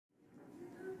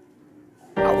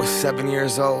was 7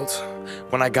 years old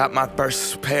when I got my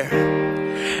first pair,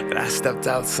 and I stepped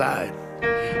outside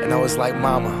and I was like,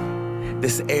 mama,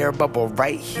 this air bubble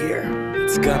right here,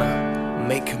 it's gonna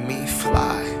make me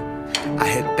fly. I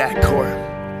hit that court,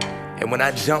 and when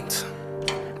I jumped,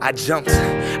 I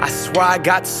swear I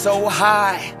got so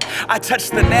high, I touched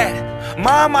the net.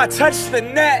 Mom, I touched the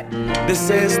net.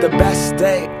 This is the best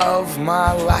day of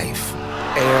my life.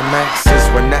 Air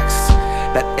Maxes were next.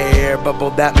 That air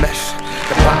bubble, that mesh,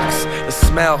 the box, the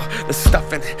smell, the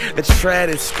stuffing, the tread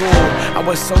at school. I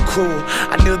was so cool,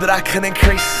 I knew that I couldn't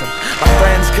crease them. My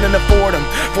friends couldn't afford them.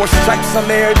 4 stripes on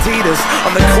their Adidas.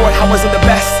 On the court, I wasn't the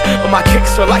best, but my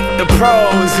kicks were like the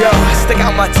pros. Yo, I stick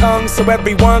out my tongue so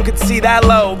everyone could see that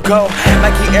logo.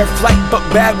 Nike Air Flight book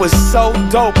bag was so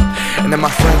dope. And then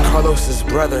my friend Carlos's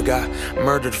brother got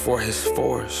murdered for his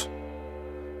 4s.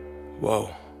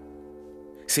 Whoa.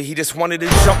 See, he just wanted a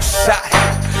jump shot,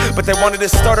 but they wanted a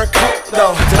starter coat,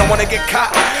 though. Didn't want to get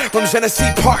caught. From Genesee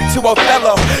Park to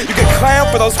Othello, you could clown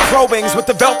for those probings with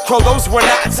the Velcro, those were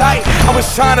not tight. I was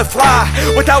trying to fly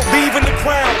without leaving the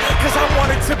ground, cause I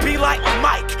wanted to be like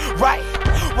Mike, right?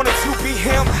 Wanted to be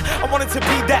him, I wanted to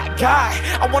be that guy.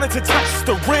 I wanted to touch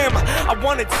the rim, I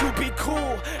wanted to be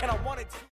cool, and I wanted to